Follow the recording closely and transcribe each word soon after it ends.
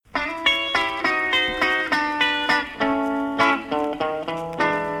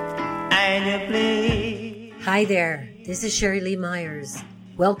Hi there, this is Sherry Lee Myers.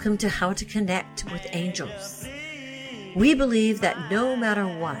 Welcome to How to Connect with Angels. We believe that no matter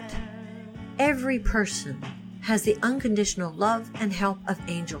what, every person has the unconditional love and help of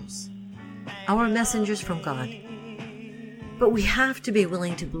angels, our messengers from God. But we have to be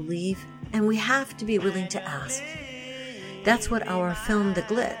willing to believe, and we have to be willing to ask. That's what our film, The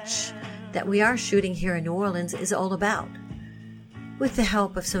Glitch, that we are shooting here in New Orleans is all about, with the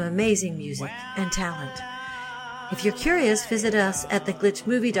help of some amazing music and talent. If you're curious, visit us at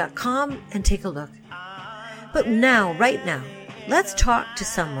theglitchmovie.com and take a look. But now, right now, let's talk to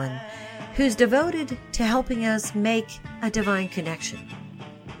someone who's devoted to helping us make a divine connection.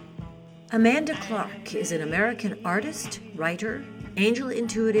 Amanda Clarke is an American artist, writer, angel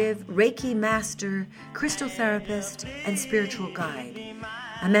intuitive, Reiki master, crystal therapist, and spiritual guide.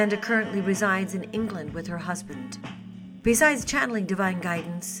 Amanda currently resides in England with her husband. Besides channeling divine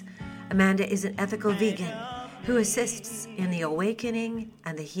guidance, Amanda is an ethical vegan who assists in the awakening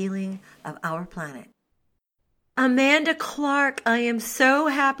and the healing of our planet. Amanda Clarke, I am so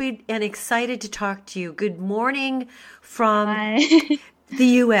happy and excited to talk to you. Good morning from the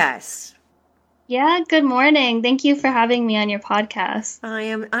U.S. Yeah, good morning. Thank you for having me on your podcast.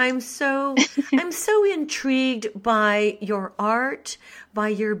 I'm so intrigued by your art, by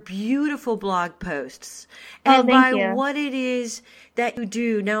your beautiful blog posts, and by what it is that you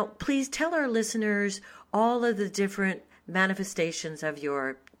do. Now, please tell our listeners all of the different manifestations of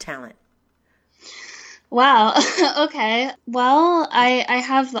your talent. Wow. Okay. Well, I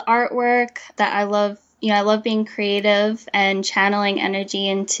have the artwork that I love. I love being creative and channeling energy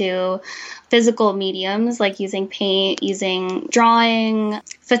into physical mediums, like using paint, using drawing,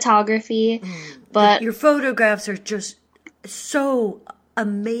 photography. But your photographs are just so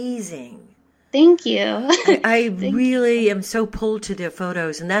amazing. Thank you. I really am so pulled to their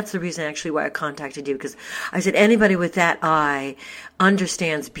photos, and that's the reason actually why I contacted you, because I said anybody with that eye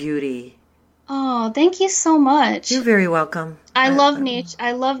understands beauty. Oh, thank you so much. You're very welcome. I love nature.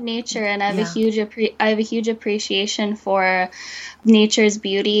 I love nature, and I have a huge appreciation for nature's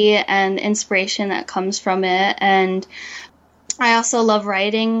beauty and inspiration that comes from it. And I also love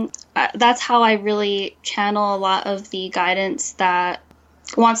writing. That's how I really channel a lot of the guidance that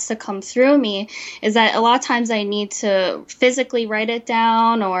wants to come through me, is that a lot of times I need to physically write it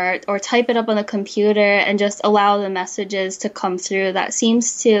down or type it up on the computer and just allow the messages to come through. That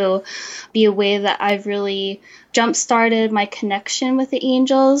seems to be a way that I've really jump-started my connection with the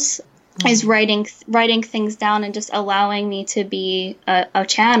angels, is writing things down and just allowing me to be a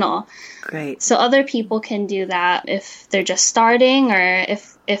channel. Great. So other people can do that if they're just starting, or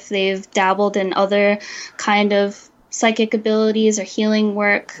if they've dabbled in other kind of psychic abilities or healing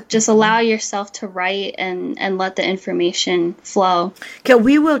work. Just allow yourself to write and let the information flow. Okay,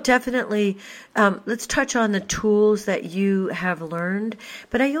 we will definitely, let's touch on the tools that you have learned.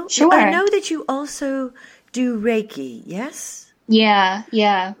 But I know that you also do Reiki, yes? Yeah.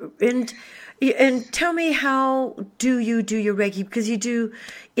 And tell me, how do you do your Reiki? Because you do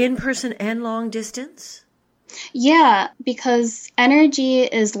in-person and long distance? Yeah, because energy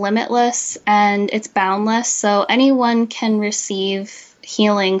is limitless and it's boundless, so anyone can receive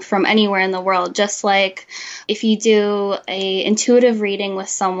healing from anywhere in the world. Just like if you do a intuitive reading with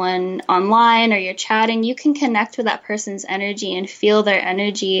someone online or you're chatting, you can connect with that person's energy and feel their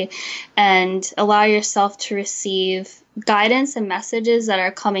energy and allow yourself to receive guidance and messages that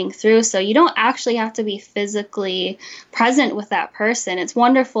are coming through. So you don't actually have to be physically present with that person. It's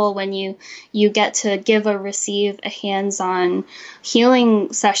wonderful when you get to receive a hands-on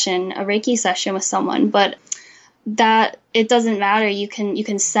healing session, a Reiki session with someone, but that it doesn't matter. You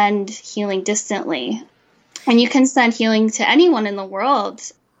can send healing distantly, and you can send healing to anyone in the world.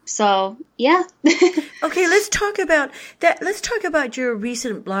 So, yeah. Okay, let's talk about that. Let's talk about your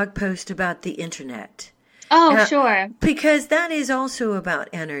recent blog post about the internet. Oh, sure. Because that is also about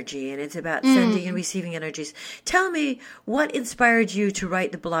energy, and it's about sending and receiving energies. Tell me what inspired you to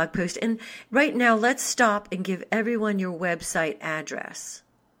write the blog post. And right now, let's stop and give everyone your website address.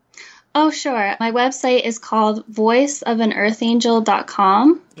 Oh, sure. My website is called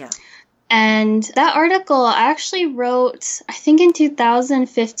voiceofanearthangel.com. Yeah. And that article I actually wrote, I think in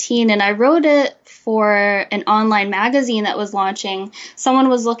 2015, and I wrote it for an online magazine that was launching. Someone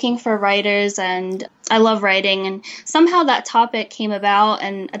was looking for writers, and I love writing, and somehow that topic came about,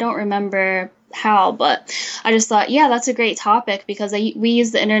 and I don't remember how, but I just thought, yeah, that's a great topic, because we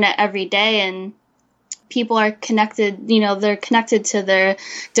use the internet every day, and people are connected, they're connected to their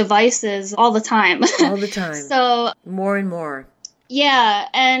devices all the time. All the time. So more and more. Yeah,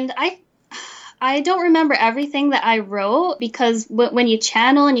 and I don't remember everything that I wrote because when you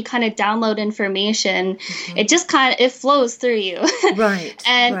channel and you kind of download information, it just it flows through you. Right.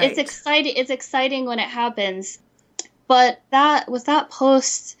 And right. It's exciting when it happens. But with that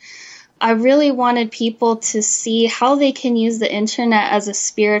post, I really wanted people to see how they can use the internet as a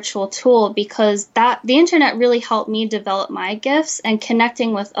spiritual tool, because the internet really helped me develop my gifts and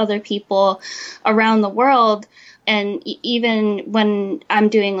connecting with other people around the world. And even when I'm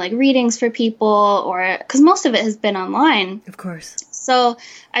doing like readings for people, or because most of it has been online. Of course. So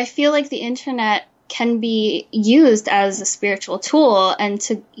I feel like the internet can be used as a spiritual tool, and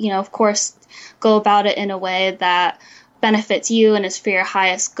to, of course, go about it in a way that benefits you and is for your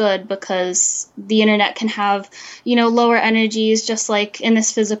highest good, because the internet can have, lower energies, just like in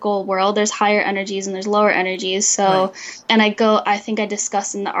this physical world, there's higher energies and there's lower energies. So, right. And I think I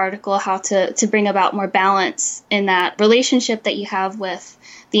discussed in the article how to bring about more balance in that relationship that you have with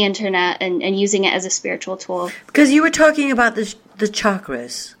the internet and using it as a spiritual tool. Because you were talking about the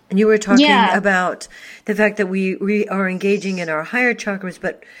chakras, and you were talking about the fact that we are engaging in our higher chakras,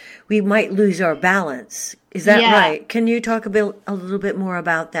 but we might lose our balance. Is that right? Can you talk a little bit more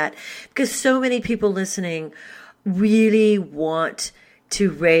about that? Because so many people listening really want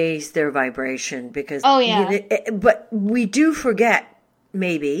to raise their vibration, because but we do forget,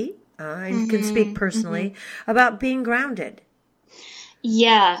 maybe, I can speak personally, about being grounded.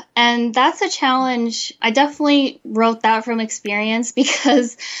 Yeah, and that's a challenge. I definitely wrote that from experience,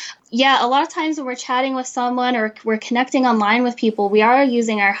 because a lot of times when we're chatting with someone or we're connecting online with people, we are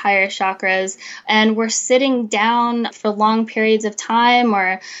using our higher chakras, and we're sitting down for long periods of time,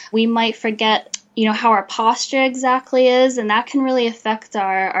 or we might forget, how our posture exactly is, and that can really affect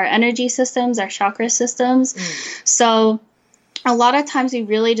our energy systems, our chakra systems. So a lot of times we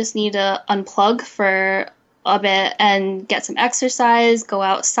really just need to unplug for a bit and get some exercise, go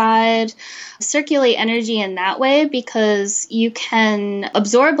outside, circulate energy in that way, because you can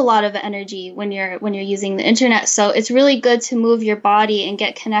absorb a lot of energy when you're using the internet. So it's really good to move your body and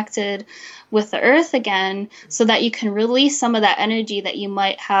get connected with the earth again, so that you can release some of that energy that you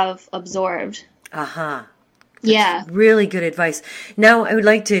might have absorbed. Really good advice. Now I would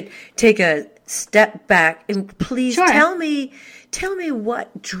like to take a step back and please tell me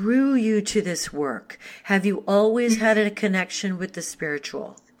what drew you to this work. Have you always had a connection with the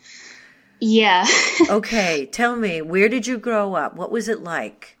spiritual? Yeah. Okay, tell me, where did you grow up? What was it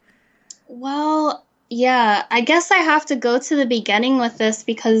like? Well, I guess I have to go to the beginning with this,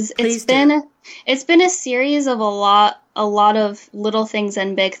 because it's been a series of a lot of little things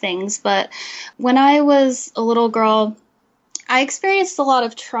and big things. But when I was a little girl, I experienced a lot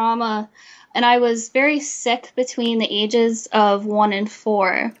of trauma. And I was very sick between the ages of 1 and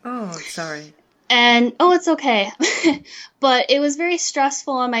 4. Oh, sorry. And, it's okay. But it was very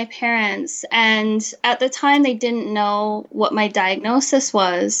stressful on my parents. And at the time, they didn't know what my diagnosis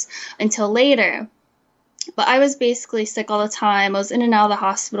was until later. But I was basically sick all the time. I was in and out of the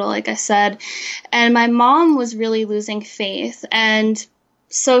hospital, like I said. And my mom was really losing faith. And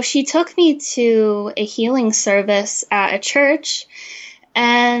so she took me to a healing service at a church.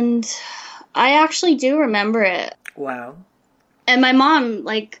 And I actually do remember it. Wow. And my mom,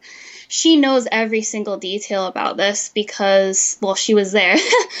 she knows every single detail about this because, she was there.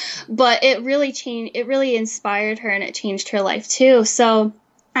 But it really inspired her, and it changed her life too. So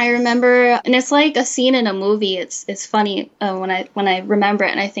I remember, and it's like a scene in a movie. It's funny when I remember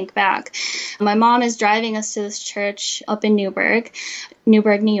it and I think back. My mom is driving us to this church up in Newburgh,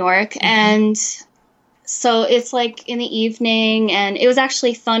 New York, and so it's like in the evening, and it was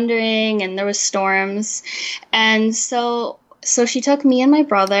actually thundering, and there was storms. And so she took me and my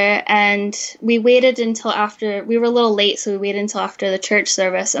brother, and we waited until after, we were a little late, so we waited until after the church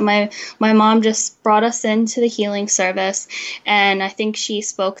service. And my mom just brought us into the healing service, and I think she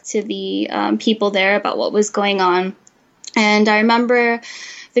spoke to the people there about what was going on. And I remember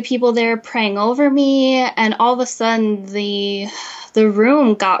the people there praying over me, and all of a sudden the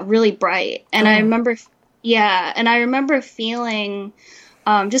room got really bright. And I remember feeling,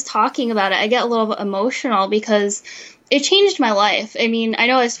 just talking about it, I get a little bit emotional because it changed my life. I mean, I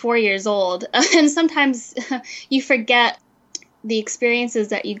know I was 4 years old, and sometimes you forget the experiences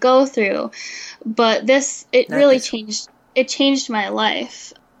that you go through, but it changed my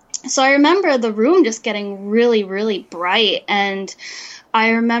life. So I remember the room just getting really, really bright, and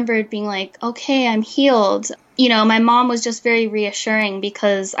I remembered being like, okay, I'm healed. My mom was just very reassuring,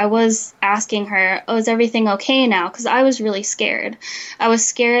 because I was asking her, is everything okay now? Because I was really scared. I was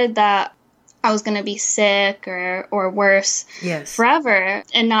scared that I was going to be sick or worse forever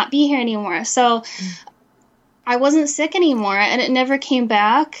and not be here anymore. So I wasn't sick anymore, and it never came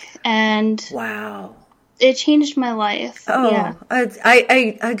back, and Wow. it changed my life. Oh, Yeah.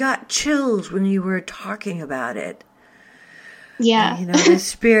 I got chills when you were talking about it. Yeah. You know, the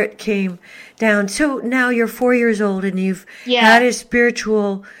spirit came down. So now you're 4 years old and you've had a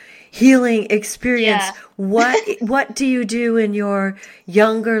spiritual healing experience. Yeah. What do you do in your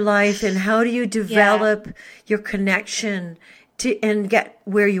younger life, and how do you develop your connection to and get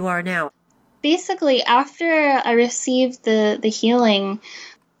where you are now? Basically, after I received the healing,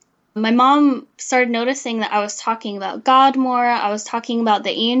 my mom started noticing that I was talking about God more. I was talking about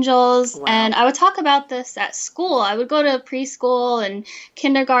the angels. Wow. And I would talk about this at school. I would go to preschool and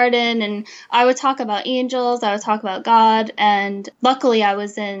kindergarten, and I would talk about angels. I would talk about God. And luckily, I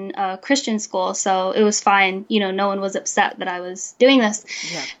was in a Christian school, so it was fine. You know, no one was upset that I was doing this.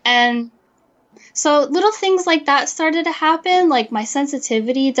 Yeah. And so little things like that started to happen. Like my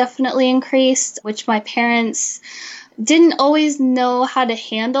sensitivity definitely increased, which my parents didn't always know how to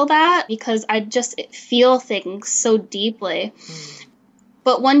handle that because I just feel things so deeply.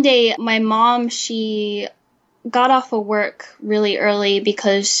 But one day my mom, she got off of work really early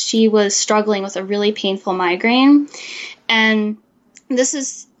because she was struggling with a really painful migraine. And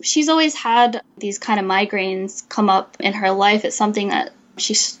she's always had these kind of migraines come up in her life. It's something that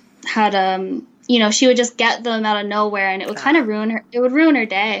she had, she would just get them out of nowhere, and it would kind of ruin her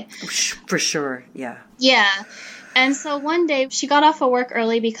day. For sure. Yeah. Yeah. And so one day she got off of work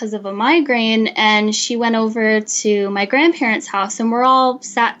early because of a migraine, and she went over to my grandparents' house, and we're all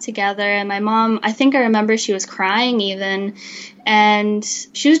sat together, and my mom, I think I remember she was crying even, and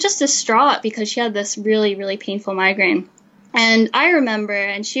she was just distraught because she had this really, really painful migraine. And I remember,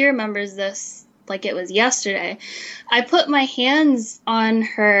 and she remembers this like it was yesterday, I put my hands on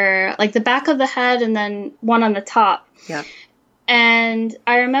her, like the back of the head and then one on the top. Yeah. And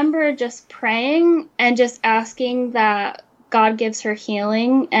I remember just praying and just asking that God gives her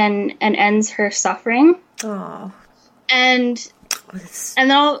healing and ends her suffering. Oh. And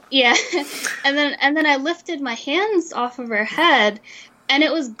then and then I lifted my hands off of her head, and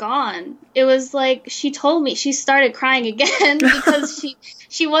it was gone. It was like she told me, she started crying again because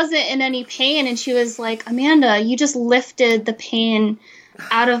she wasn't in any pain, and she was like, Amanda, you just lifted the pain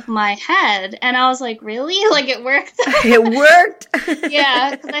out of my head. And I was like, really? Like, it worked? It worked?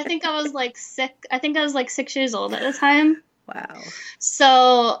 Yeah, because I think I was like 6 years old at the time. Wow.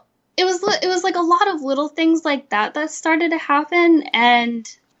 So it was like a lot of little things like that started to happen, and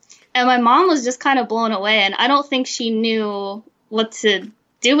my mom was just kind of blown away, and I don't think she knew what to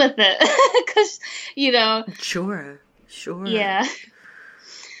do with it because, Sure. Yeah.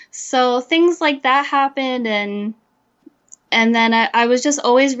 So things like that happened, and then I was just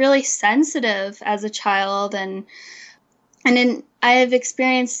always really sensitive as a child, and then I have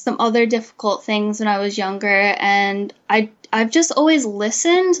experienced some other difficult things when I was younger, and I've just always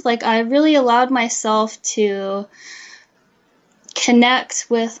listened. Like, I really allowed myself to connect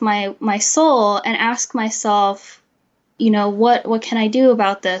with my soul and ask myself, what can I do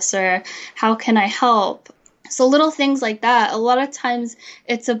about this, or how can I help? So little things like that. A lot of times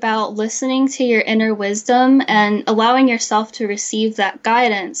it's about listening to your inner wisdom and allowing yourself to receive that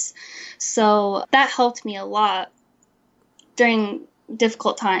guidance. So that helped me a lot during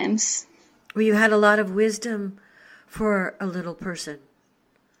difficult times. Well, you had a lot of wisdom for a little person.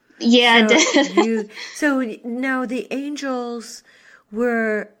 Yeah, so I did. So now the angels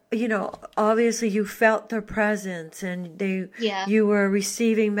were, obviously you felt their presence, and you were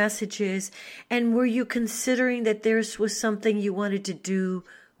receiving messages. And were you considering that this was something you wanted to do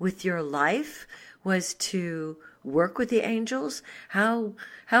with your life, was to work with the angels? How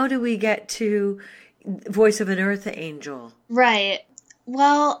do we get to Voice of an Earth Angel? Right.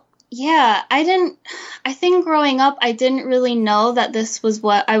 Well, yeah, I think growing up, I didn't really know that this was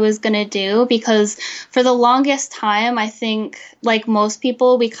what I was going to do, because for the longest time, I think, like most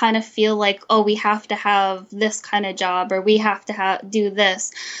people, we kind of feel like, oh, we have to have this kind of job, or we have to do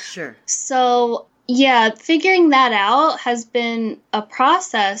this. Sure. So, yeah, figuring that out has been a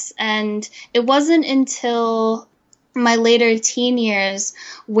process, and it wasn't until my later teen years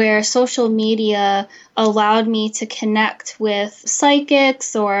where social media allowed me to connect with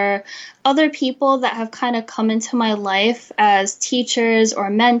psychics or other people that have kind of come into my life as teachers or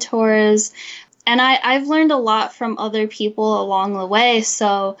mentors. And I've learned a lot from other people along the way,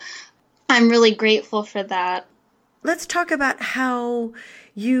 so I'm really grateful for that. Let's talk about how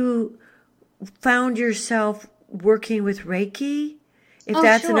you found yourself working with Reiki. If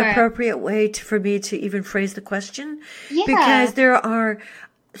that's sure. an appropriate way for me to even phrase the question. Yeah. Because there are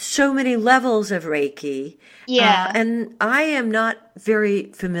so many levels of Reiki. Yeah. And I am not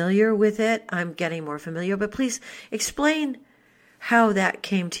very familiar with it. I'm getting more familiar, but please explain how that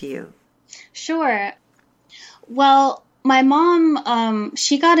came to you. Sure. Well, my mom,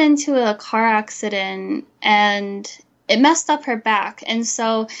 she got into a car accident and it messed up her back. And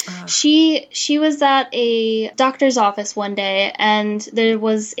so she was at a doctor's office one day, and there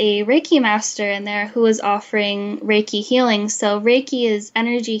was a Reiki master in there who was offering Reiki healing. So Reiki is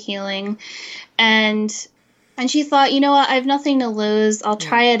energy healing. And she thought, you know what, I have nothing to lose. I'll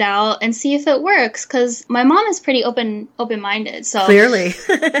try it out and see if it works, because my mom is pretty open-minded. So clearly.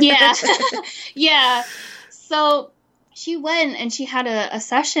 Yeah. Yeah. So she went and she had a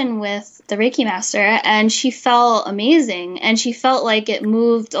session with the Reiki master, and she felt amazing. And she felt like it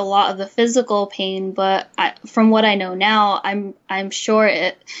moved a lot of the physical pain, but from what I know now, I'm sure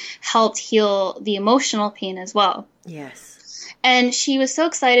it helped heal the emotional pain as well. Yes. And she was so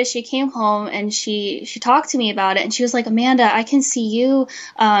excited. She came home and she talked to me about it. And she was like, Amanda, I can see you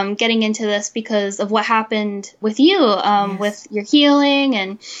getting into this because of what happened with you, Yes. with your healing.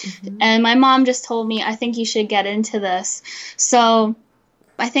 And my mom just told me, I think you should get into this. So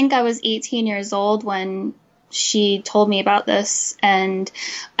I think I was 18 years old when she told me about this. And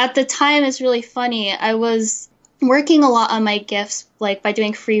at the time, it's really funny. I was working a lot on my gifts, like by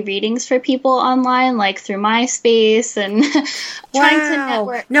doing free readings for people online, like through MySpace, and trying to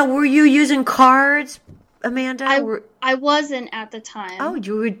network. Now, were you using cards, Amanda? I wasn't at the time. Oh,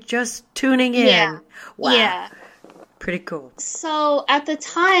 you were just tuning in. Yeah. Wow. Yeah. Pretty cool. So at the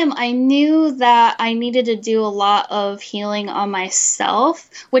time, I knew that I needed to do a lot of healing on myself,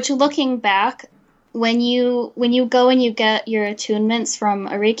 which, looking back, when you go and you get your attunements from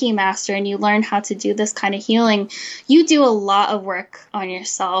a Reiki master and you learn how to do this kind of healing, you do a lot of work on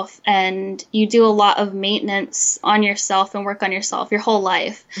yourself, and you do a lot of maintenance on yourself and work on yourself your whole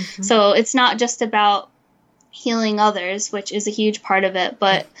life. Mm-hmm. So it's not just about healing others, which is a huge part of it,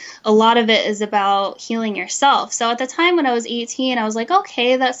 but a lot of it is about healing yourself. So at the time when I was 18, I was like,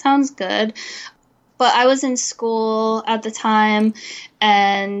 okay, that sounds good. But I was in school at the time,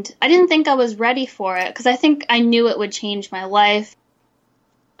 and I didn't think I was ready for it, because I think I knew it would change my life.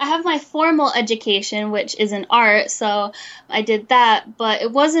 I have my formal education, which is in art, so I did that. But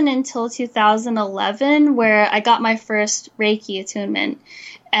it wasn't until 2011 where I got my first Reiki attunement.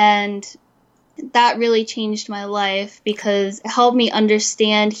 And that really changed my life, because it helped me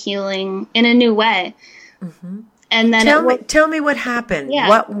understand healing in a new way. Mm-hmm. And then tell me what happened. Yeah.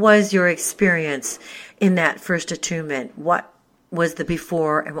 What was your experience in that first attunement? What was the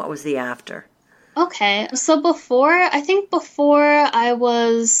before and what was the after? Okay. So before I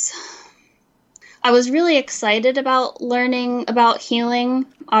was really excited about learning about healing,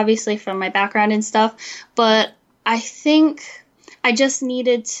 obviously from my background and stuff, but I think I just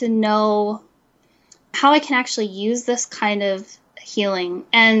needed to know how I can actually use this kind of healing.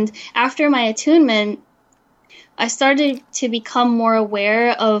 And after my attunement, I started to become more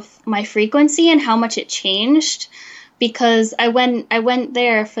aware of my frequency and how much it changed, because I went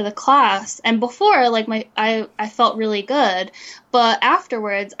there for the class, and before, like, I felt really good, but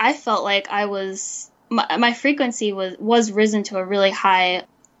afterwards I felt like my frequency was risen to a really high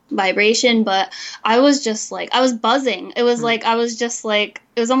vibration, but I was just like, I was buzzing. It was like,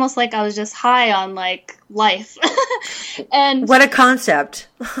 it was almost like I was just high on like life. And what a concept.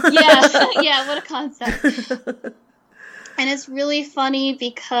 yeah, what a concept. And it's really funny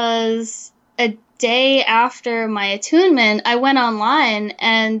because a day after my attunement, I went online,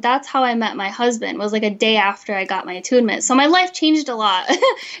 and that's how I met my husband, was like a day after I got my attunement. So my life changed a lot.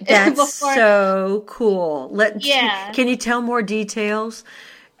 That's so cool. Can you tell more details?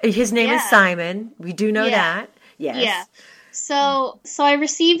 His name is Simon. We do know that. Yes. Yeah. So I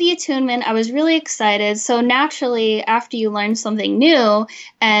received the attunement. I was really excited. So naturally, after you learn something new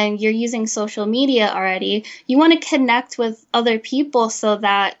and you're using social media already, you want to connect with other people so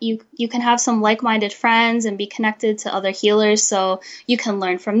that you can have some like-minded friends and be connected to other healers, so you can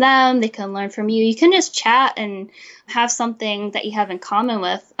learn from them, they can learn from you. You can just chat and have something that you have in common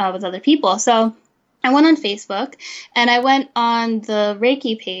with other people. So I went on Facebook, and I went on the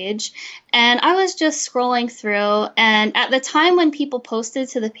Reiki page, and I was just scrolling through, and at the time when people posted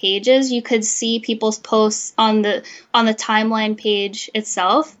to the pages, you could see people's posts on the timeline page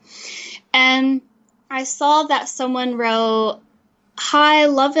itself. And I saw that someone wrote, "Hi,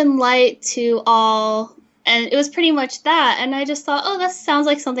 love and light to all." And it was pretty much that. And I just thought, oh, that sounds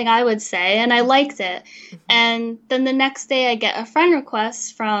like something I would say. And I liked it. And then the next day I get a friend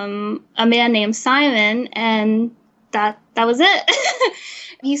request from a man named Simon. And that was it.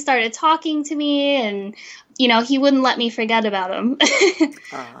 he started talking to me, and, he wouldn't let me forget about him.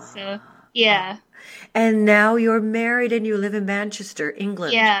 So, yeah. And now you're married and you live in Manchester,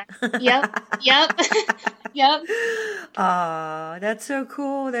 England. Yeah. Yep. Yep. Yep. That's so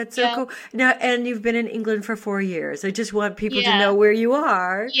cool. That's so cool. Now, and you've been in England for 4 years. I just want people to know where you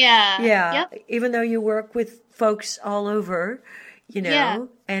are. Yeah. Yeah. Yep. Even though you work with folks all over,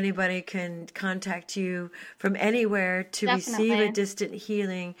 anybody can contact you from anywhere to receive a distant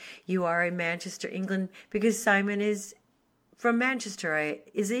healing. You are in Manchester, England, because Simon is from Manchester, right?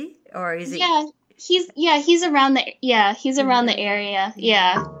 Is he? Or is he? Yeah. He's around the area.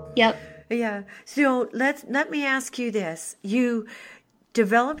 Yeah. Yep. Yeah. So let me ask you this. You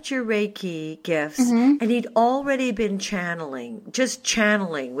developed your Reiki gifts and he'd already been channeling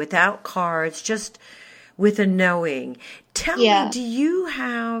without cards, just with a knowing. Tell me, do you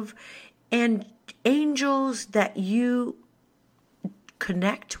have angels that you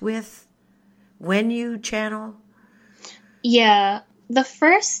connect with when you channel? Yeah. The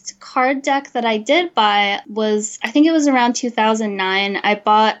first card deck that I did buy I think it was around 2009. I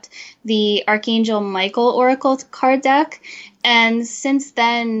bought the Archangel Michael Oracle card deck. And since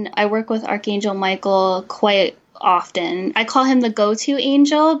then, I work with Archangel Michael quite often. I call him the go-to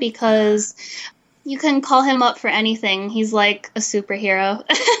angel because you can call him up for anything. He's like a superhero.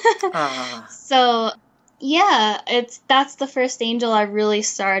 So, yeah, that's the first angel I really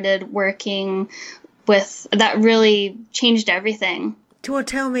started working with that really changed everything.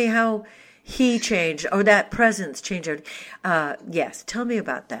 Tell me how he changed, or that presence changed. Yes, tell me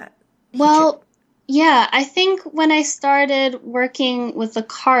about that. Well, yeah, I think when I started working with the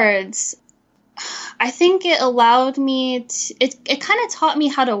cards, I think it allowed me to, it kind of taught me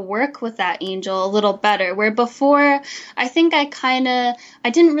how to work with that angel a little better, where before I think I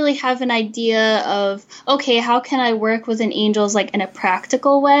didn't really have an idea of, okay, how can I work with an angels like in a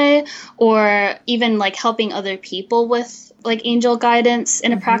practical way, or even like helping other people with like angel guidance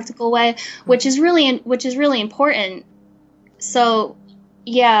in a practical way, which is really important. So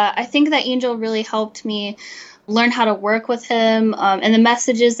yeah, I think that angel really helped me learn how to work with him, and the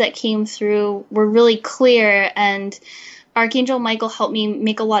messages that came through were really clear, and Archangel Michael helped me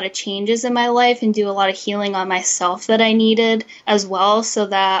make a lot of changes in my life and do a lot of healing on myself that I needed as well, so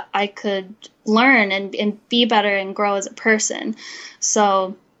that I could learn and be better and grow as a person.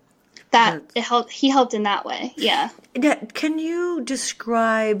 So he helped in that way. Yeah. Can you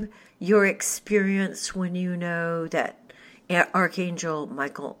describe your experience when you know that Archangel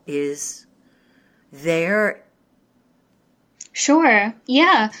Michael is there? Sure.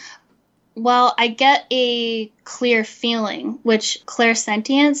 Yeah. Well, I get a clear feeling, which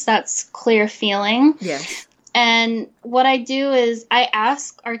clairsentience, that's clear feeling. Yes. And what I do is I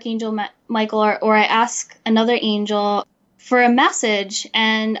ask Archangel Michael or I ask another angel for a message,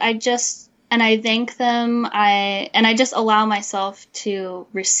 and I thank them. I just allow myself to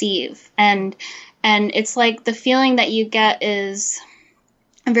receive. And it's like the feeling that you get is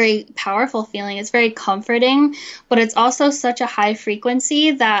a very powerful feeling. It's very comforting, but it's also such a high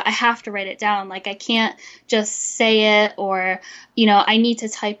frequency that I have to write it down. Like I can't just say it, or, I need to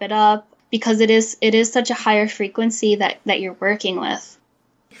type it up, because it is such a higher frequency that you're working with.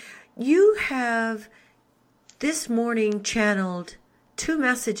 You have this morning channeled 2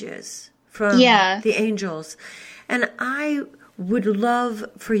 messages from the angels, and I would love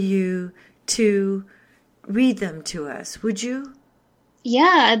for you to read them to us. Would you?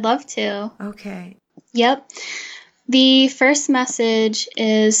 Yeah, I'd love to. Okay. Yep. The first message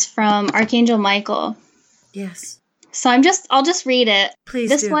is from Archangel Michael. Yes. So I'll just read it.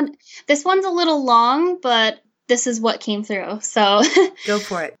 Please this do. This one's a little long, but this is what came through. So go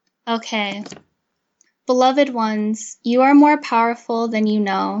for it. Okay. Beloved ones, you are more powerful than you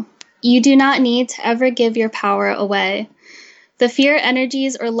know. You do not need to ever give your power away. The fear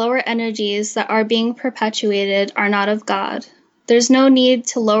energies or lower energies that are being perpetuated are not of God. There's no need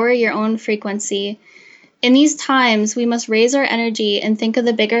to lower your own frequency. In these times, we must raise our energy and think of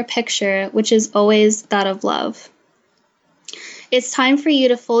the bigger picture, which is always that of love. It's time for you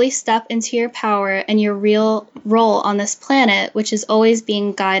to fully step into your power and your real role on this planet, which is always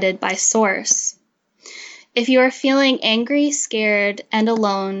being guided by Source. If you are feeling angry, scared, and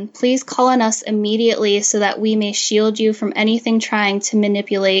alone, please call on us immediately so that we may shield you from anything trying to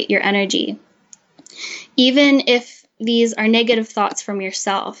manipulate your energy. Even if these are negative thoughts from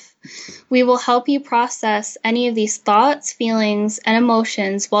yourself, we will help you process any of these thoughts, feelings, and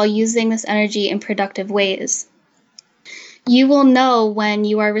emotions while using this energy in productive ways. You will know when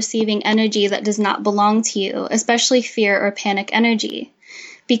you are receiving energy that does not belong to you, especially fear or panic energy,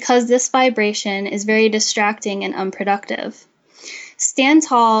 because this vibration is very distracting and unproductive. Stand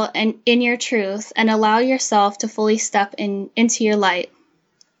tall and in your truth and allow yourself to fully step into your light.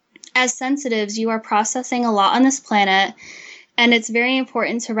 As sensitives, you are processing a lot on this planet, and it's very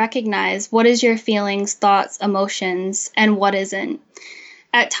important to recognize what is your feelings, thoughts, emotions, and what isn't.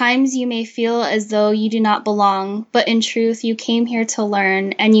 At times, you may feel as though you do not belong, but in truth, you came here to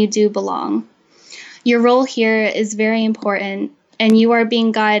learn, and you do belong. Your role here is very important, and you are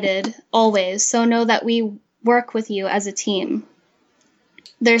being guided always, so know that we work with you as a team.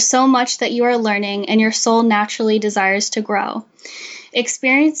 There's so much that you are learning, and your soul naturally desires to grow.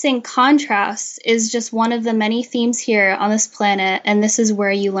 Experiencing contrasts is just one of the many themes here on this planet, and this is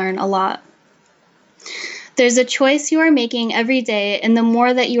where you learn a lot. There's a choice you are making every day, and the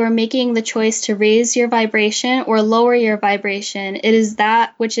more that you are making the choice to raise your vibration or lower your vibration, it is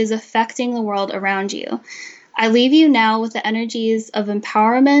that which is affecting the world around you. I leave you now with the energies of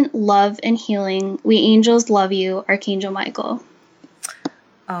empowerment, love, and healing. We angels love you, Archangel Michael.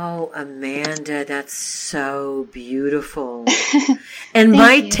 Oh, Amanda, that's so beautiful. And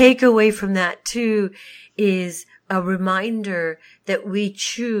my takeaway from that too is a reminder that we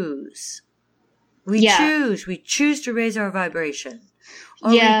choose. We choose to raise our vibration.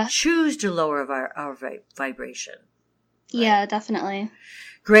 Or we choose to lower our vibration. Right? Yeah, definitely.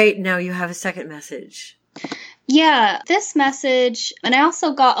 Great. Now you have a second message. Yeah, this message, and I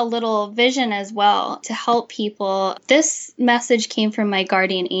also got a little vision as well to help people. This message came from my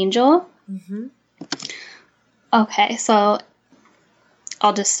guardian angel. Mm-hmm. Okay, so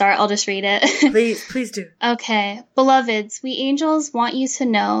I'll just read it. Please do. Okay. Beloveds, we angels want you to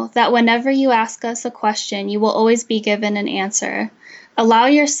know that whenever you ask us a question, you will always be given an answer. Allow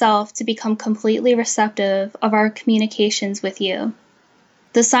yourself to become completely receptive of our communications with you.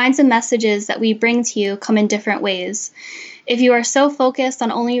 The signs and messages that we bring to you come in different ways. If you are so focused on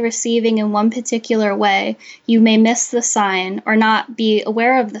only receiving in one particular way, you may miss the sign or not be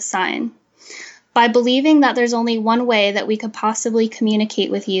aware of the sign. By believing that there's only one way that we could possibly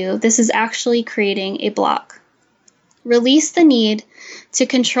communicate with you, this is actually creating a block. Release the need to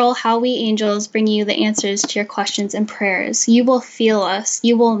control how we angels bring you the answers to your questions and prayers. You will feel us.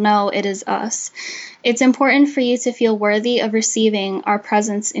 You will know it is us. It's important for you to feel worthy of receiving our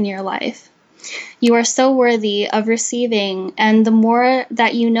presence in your life. You are so worthy of receiving, and the more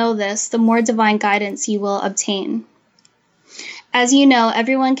that you know this, the more divine guidance you will obtain. As you know,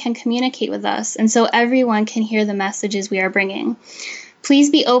 everyone can communicate with us, and so everyone can hear the messages we are bringing. Please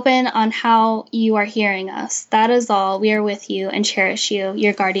be open on how you are hearing us. That is all. We are with you and cherish you,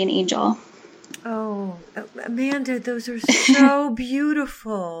 your guardian angel. Oh, Amanda, those are so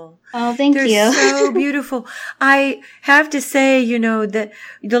beautiful. Oh, thank you. They're so beautiful. I have to say, that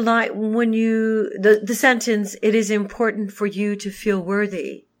the line when the sentence, it is important for you to feel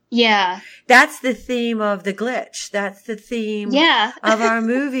worthy. Yeah. That's the theme of The Glitch. That's the theme of our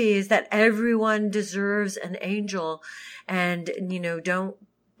movie, is that everyone deserves an angel. And,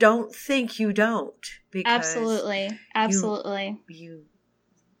 don't think you don't. Because Absolutely. You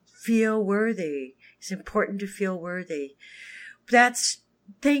feel worthy. It's important to feel worthy.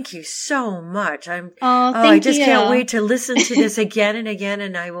 Thank you so much. I just can't wait to listen to this again and again,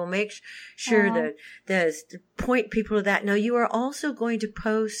 and I will make sure to point people to that. Now, you are also going to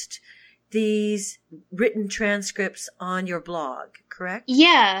post these written transcripts on your blog, correct?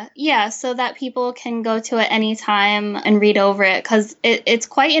 Yeah, so that people can go to it anytime and read over it, because it's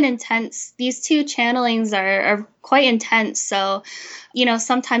quite an intense, these two channelings are quite intense, so,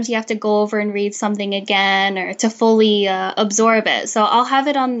 sometimes you have to go over and read something again or to fully absorb it. So I'll have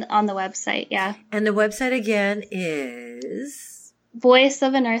it on the website, yeah. And the website again is?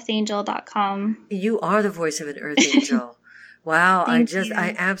 voiceofanearthangel.com. You are the voice of an earth angel. Wow,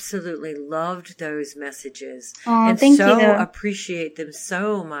 I absolutely loved those messages. Oh, and thank so you. Appreciate them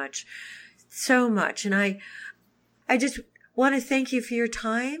so much. So much. And I just want to thank you for your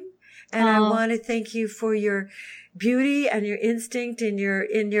time. And I want to thank you for your beauty and your instinct and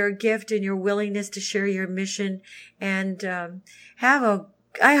your gift and your willingness to share your mission. And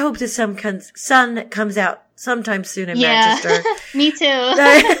I hope the sun comes out sometime soon in Manchester. Me too.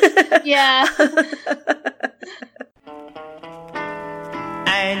 Yeah.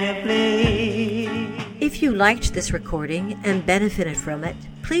 If you liked this recording and benefited from it,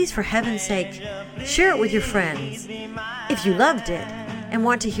 please, for heaven's sake, share it with your friends. If you loved it and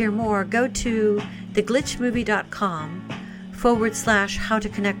want to hear more, go to theglitchmovie.com/how to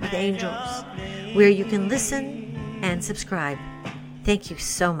connect with angels, where you can listen and subscribe. Thank you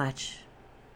so much.